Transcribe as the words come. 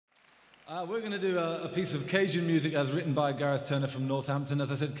We're going to do a piece of Cajun music as written by Gareth Turner from Northampton.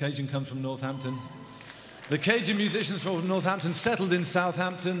 As I said, Cajun comes from Northampton. The Cajun musicians from Northampton settled in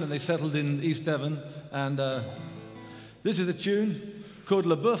Southampton and they settled in East Devon. And this is a tune called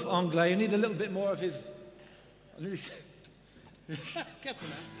Le Bouef Anglais. You need a little bit more of his... So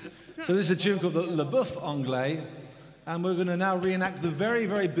this is a tune called the Le Bouef Anglais. And we're going to now reenact the very,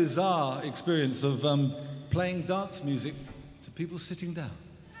 very bizarre experience of playing dance music to people sitting down.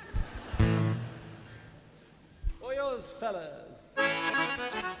 All yours, fellas.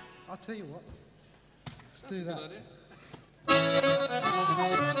 I'll tell you what. Let's do that.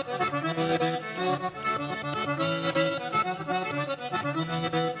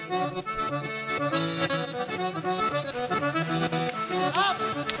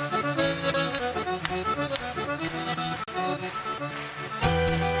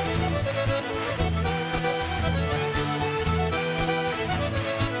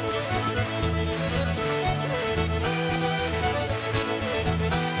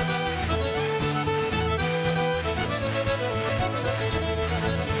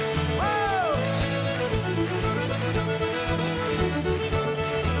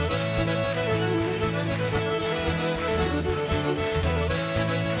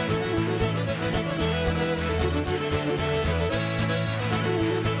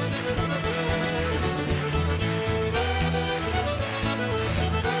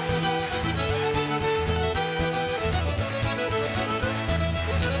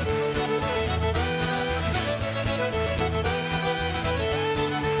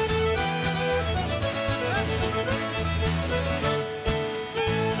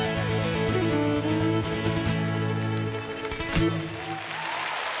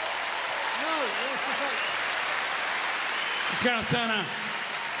 Gareth Turner.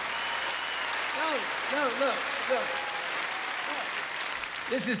 No, look.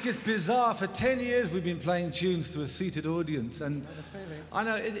 This is just bizarre. For 10 years we've been playing tunes to a seated audience, and I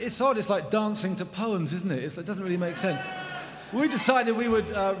know it's odd. It's like dancing to poems, isn't it? It doesn't really make sense. We decided we would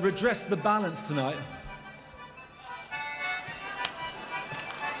redress the balance tonight.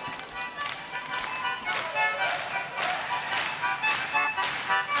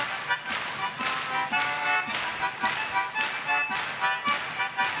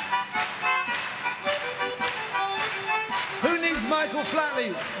 Michael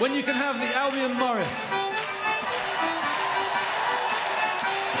Flatley, when you can have the Albion Morris.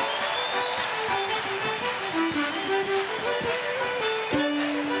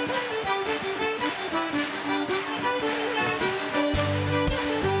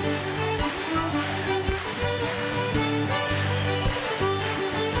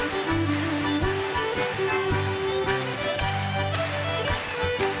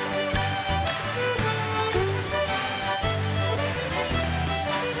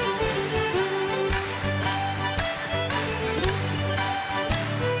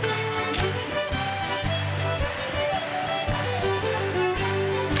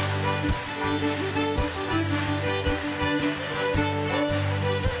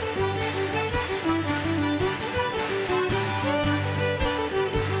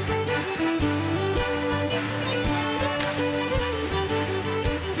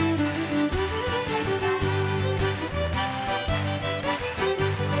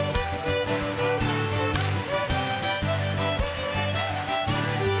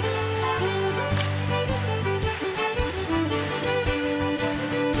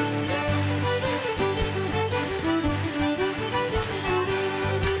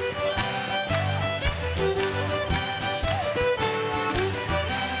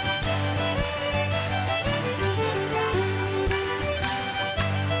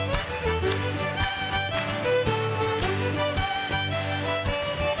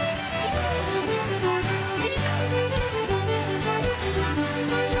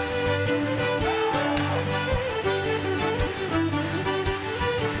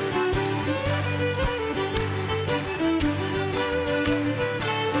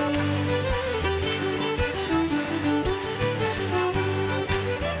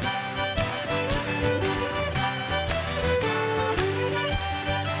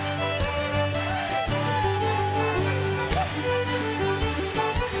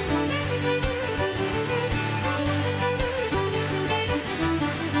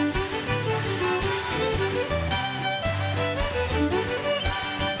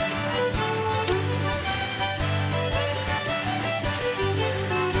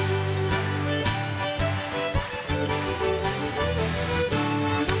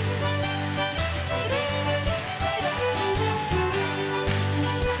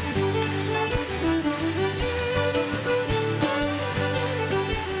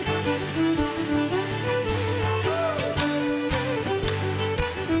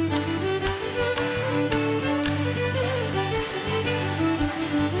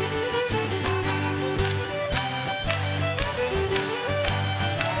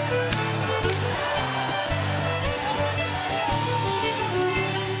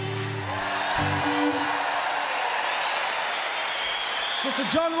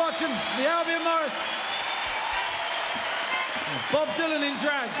 John Watson, the Albion Morris. Bob Dylan in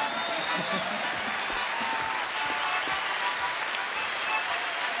drag.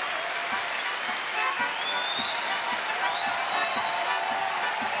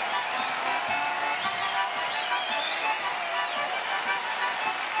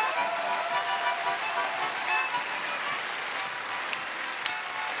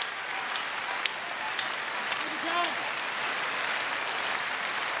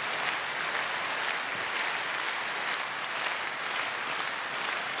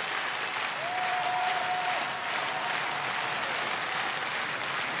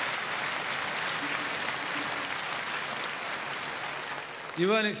 You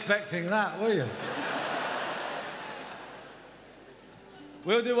weren't expecting that, were you?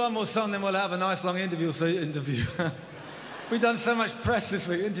 We'll do one more song, then we'll have a nice long interview. We've done so much press this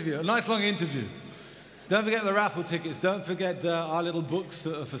week. A nice long interview. Don't forget the raffle tickets. Don't forget our little books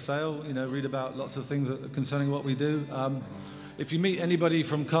that are for sale. You know, read about lots of things concerning what we do. If you meet anybody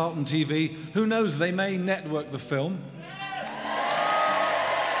from Carlton TV, who knows, they may network the film.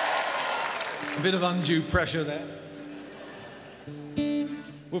 A bit of undue pressure there.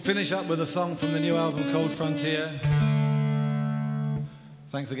 We'll finish up with a song from the new album, Cold Frontier.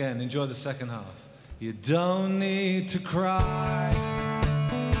 Thanks again. Enjoy the second half. You don't need to cry.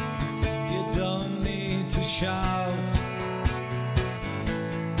 You don't need to shout.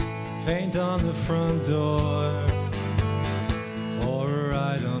 Paint on the front door or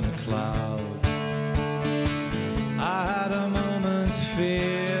ride on the cloud. I had a moment's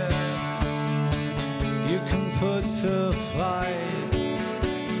fear you can put to flight.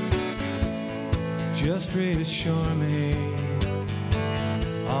 Just reassure me,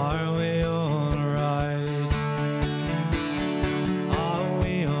 are we all right? Are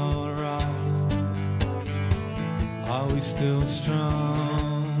we all right? Are we still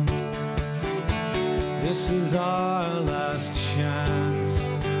strong? This is our last chance.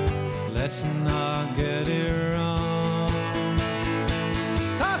 Let's not get it wrong.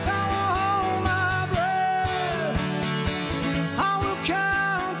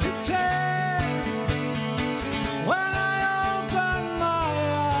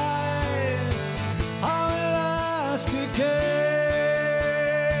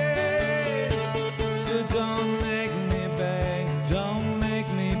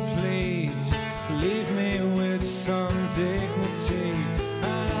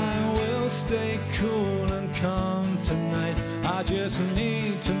 I just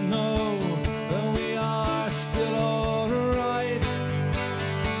need to know that we are still all right.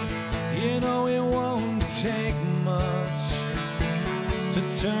 You know it won't take much to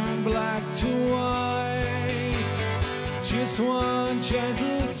turn black to white. Just one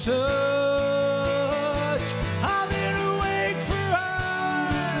gentle touch. I've been awake for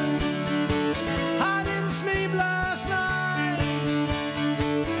hours. I didn't sleep last night.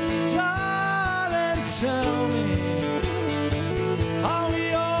 Darling, tell me,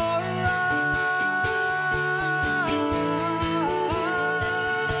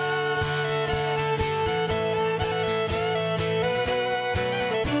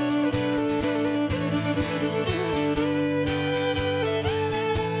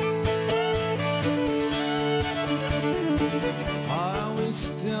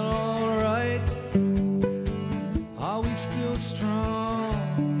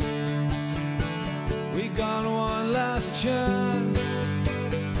 chance.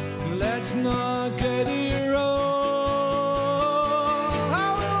 Let's not get it wrong.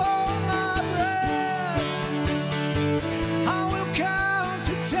 I will hold my breath. I will count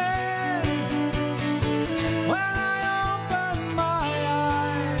to 10. When I open my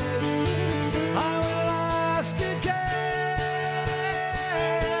eyes, I will ask again,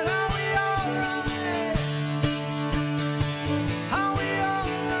 are we all right? Are we all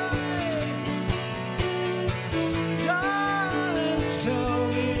right? Tell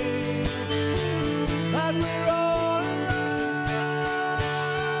me that we're all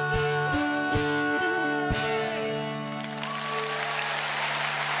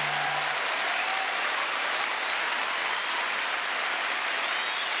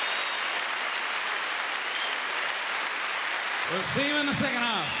We'll see you in the second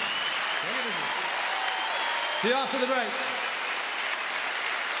half. See you after the break.